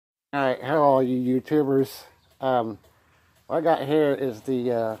Alright, hello all you YouTubers. What I got here is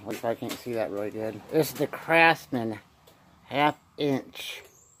the, which I can't see that really good. This is the Craftsman 1/2 inch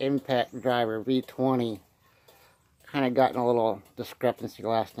impact driver v20. Kind of got in a little discrepancy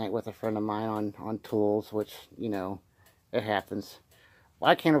last night with a friend of mine on tools, which, you know, it happens. Well,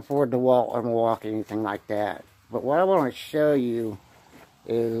 I can't afford Dewalt or Milwaukee, anything like that. But what I want to show you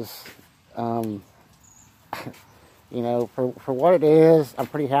is, you know, for what it is, I'm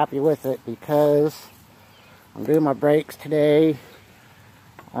pretty happy with it because I'm doing my brakes today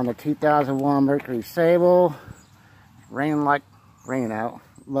on the 2001 Mercury Sable. Raining out.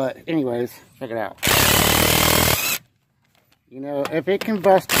 But anyways, check it out. You know, if it can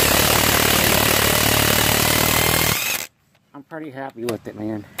bust, I'm pretty happy with it,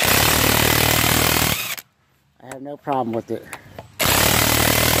 man. I have no problem with it.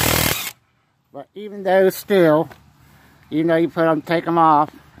 But even though still, you know, you take them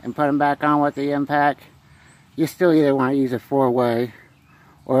off and put them back on with the impact, you still either want to use a 4-way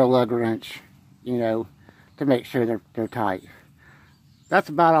or a lug wrench, you know, to make sure they're tight. That's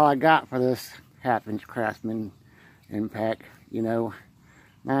about all I got for this 1/2 inch Craftsman impact, you know.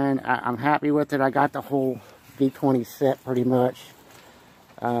 Man, I'm happy with it. I got the whole v20 set pretty much.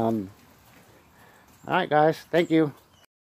 Alright guys, thank you.